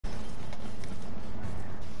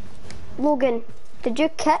Logan, did you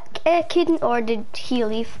kick Caden or did he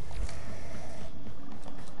leave?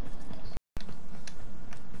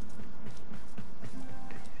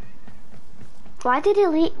 Why did he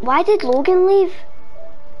leave? Why did Logan leave?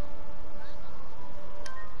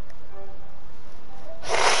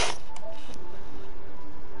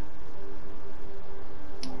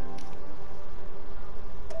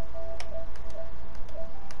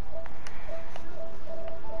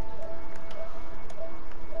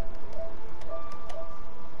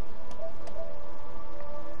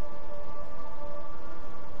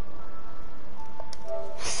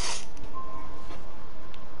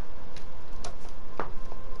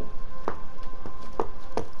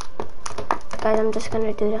 Guys, I'm just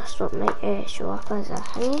gonna do this so it might show up as a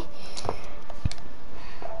thingy.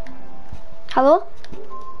 Hello?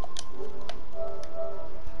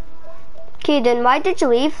 Caden, why did you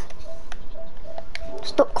leave?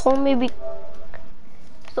 Stop calling me weak.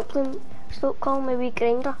 Stop calling me weak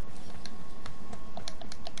grinder.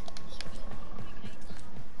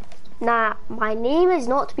 Nah, my name is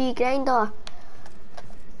not Wee Grinder.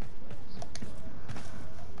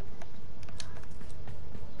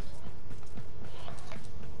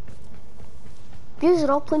 Yous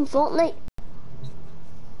are all playing Fortnite.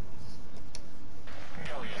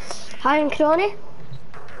 Hi, I'm Crony.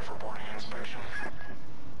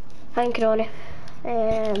 Hi, I'm Crony.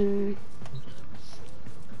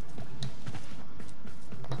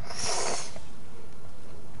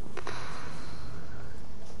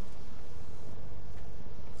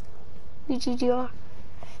 VGDR.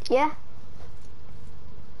 Yeah.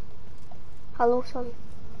 Hello, son.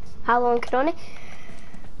 Hello, I'm Crony.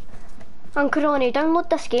 Uncle Ronnie, download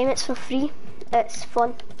this game, it's for free. It's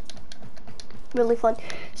fun. Really fun.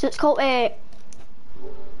 So it's called it's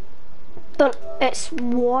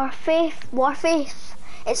Warfaith.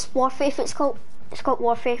 It's Warfaith, it's called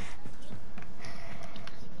Warfaith.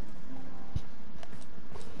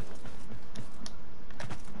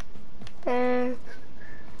 I'm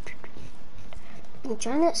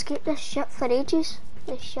trying to escape this ship for ages.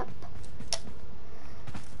 This ship.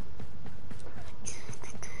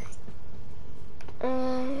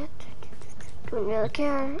 Don't really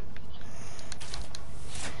care.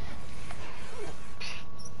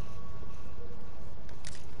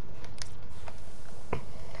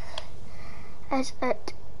 Is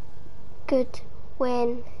it good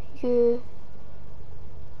when you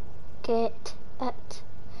get it?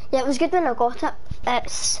 Yeah, it was good when I got it.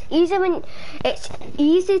 It's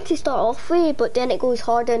easy to start off with, but then it goes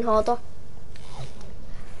harder and harder.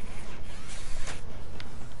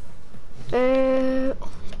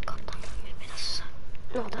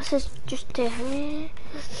 No, this is just can't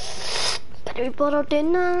we bother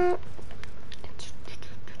doing that?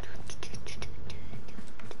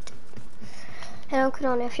 Hello,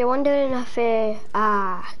 Corona. If you're wondering if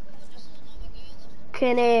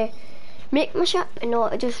can make my ship, and no,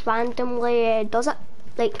 it just randomly does it,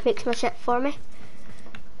 like makes my ship for me.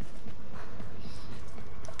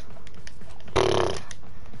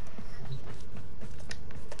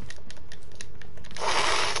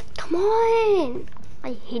 Come on!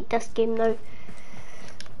 I hate this game now.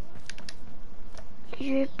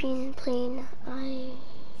 You've been playing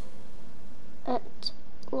it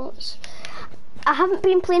lots. I haven't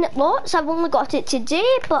been playing it lots, I've only got it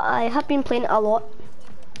today, but I have been playing it a lot.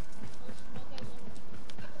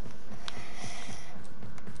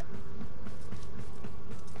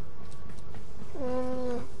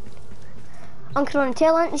 I'm going to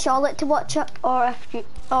tell Aunt Charlotte to watch it, or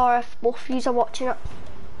if both of you are watching it.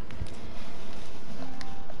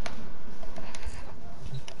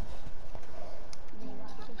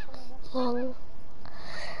 Long,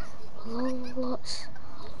 not lots,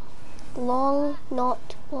 lotus, long, not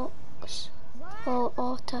lots.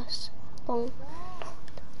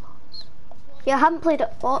 Yeah, I haven't played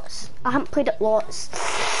it lots.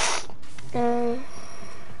 In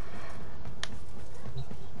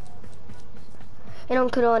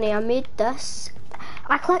Uncle Ronnie, I made this.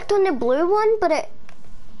 I clicked on the blue one, but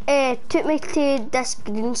it took me to this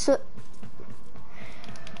green suit.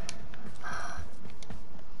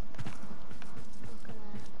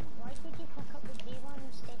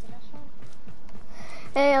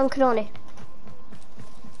 Uncle Ronnie.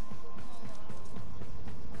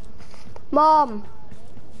 Mom.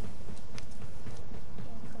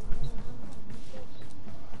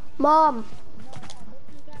 Mom.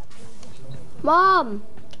 Mom.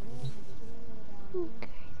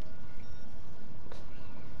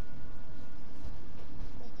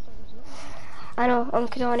 I know,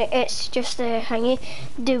 Uncle Ronnie, it's just the thingy,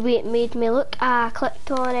 the way it made me look. I clicked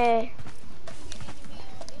on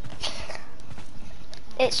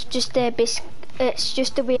it's just the basic. It's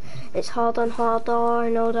just the way it's harder and harder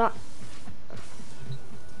and all that.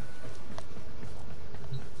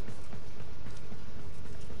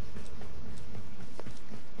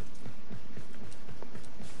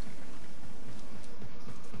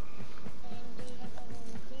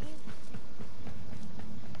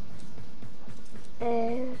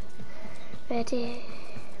 Ready,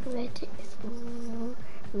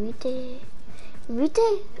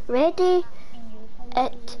 ready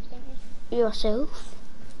it yourself.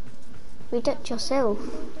 Read it yourself.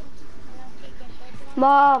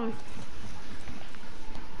 Mom,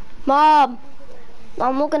 I'm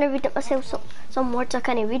not gonna read it myself. Some words I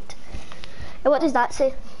can't read. What does that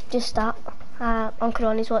say? Just that. Uncle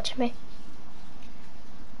Ronnie's watching me.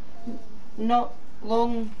 Not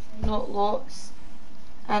long, not lots.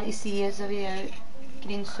 Anti-C is a way out.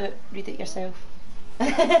 Green soup, read it yourself.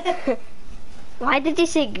 Why did you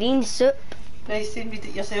say green soup? I said read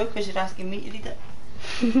it yourself because you're asking me to read it.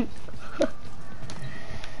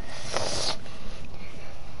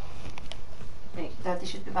 Right, Daddy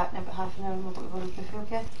should be back in about half an hour and we'll go to the buffet,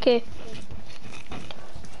 okay? Okay.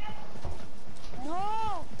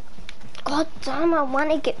 No! God damn, I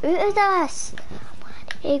want to get out of this.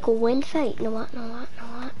 Hey, go win fight. No what.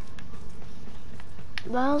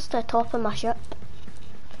 Where's the top of my ship?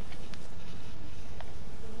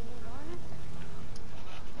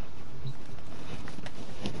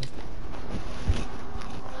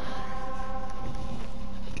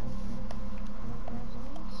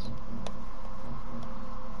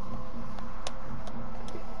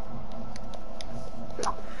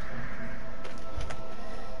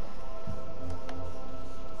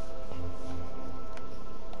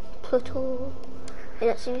 Pluto. Hey,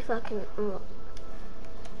 let's see if I can unlock.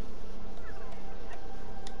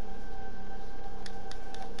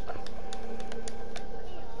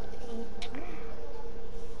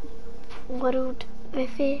 World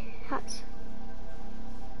buffet hats.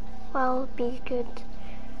 Will be good.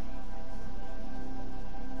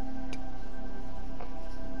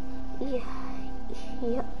 Yeah,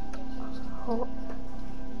 yep. Hope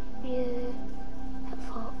you have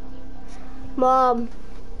hope. Mom!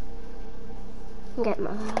 Get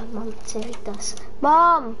my mom to read this.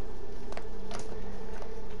 Mom!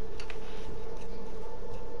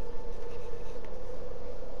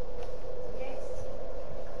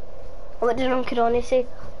 What did Uncle Ronnie say?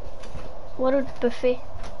 World buffet.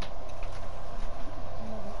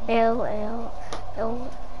 L.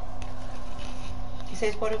 He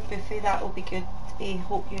says world buffet, that'll be good. I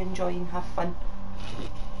hope you enjoy and have fun.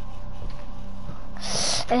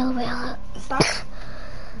 L. Start.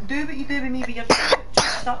 Do what you do with me with your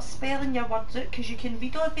just start spelling your words out because you can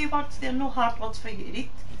read all the words, they're no hard words for you to read.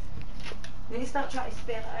 You need to start trying to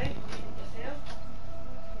spell it out yourself.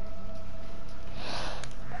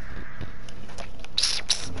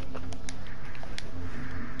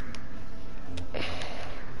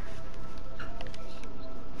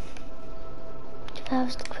 That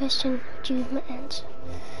was the question. Do you have my answer?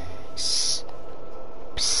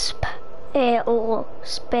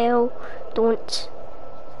 Spell. Don't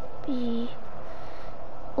be.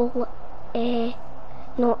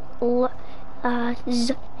 Not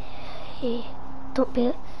z. Don't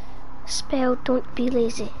be. Spell. Don't be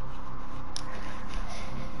lazy.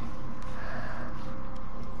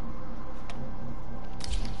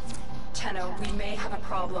 Tenno, we may have a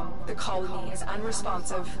problem. The colony is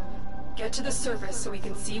unresponsive. Get to the surface so we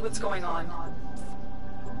can see what's going on.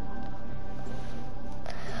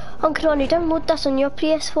 Uncle Ronnie, download this on your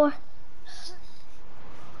PS4.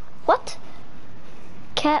 What?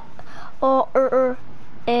 Cat or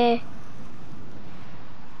cat.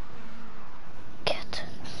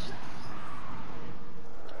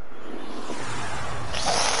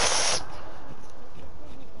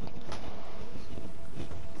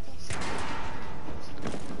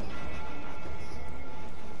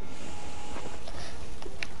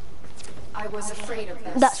 I was afraid of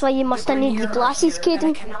this. That's why you must have need your glasses,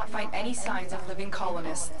 Caden. I cannot find any signs of living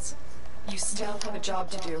colonists. You still have a job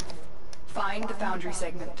to do. Find the foundry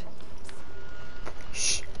segment.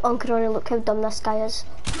 Shh, Uncle Ronnie, look how dumb this guy is.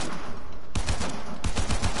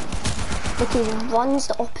 Look, he runs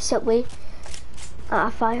the opposite way at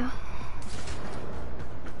a fire.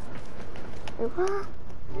 What?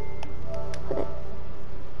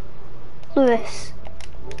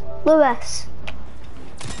 Lewis.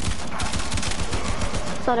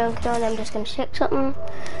 Sorry, Uncle Ronnie, I'm just gonna check something.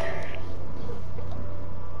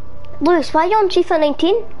 Lewis, why are you on FIFA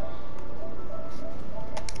 19?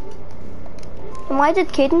 And why did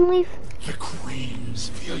Caden leave? The Queens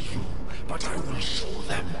fear you, but I will show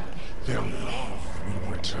them. Their love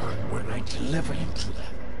will return when I deliver you to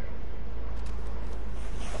them.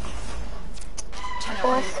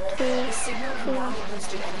 off to The signal cannot be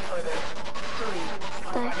boosted any further. Hurry.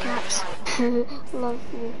 the caps. Love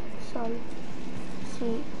you, son.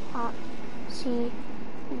 See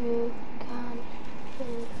you can.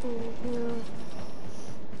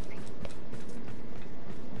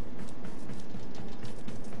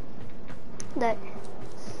 That.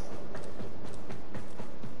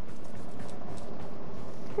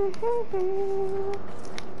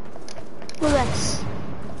 Look at this.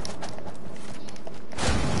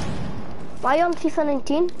 Why on FIFA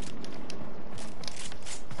 19?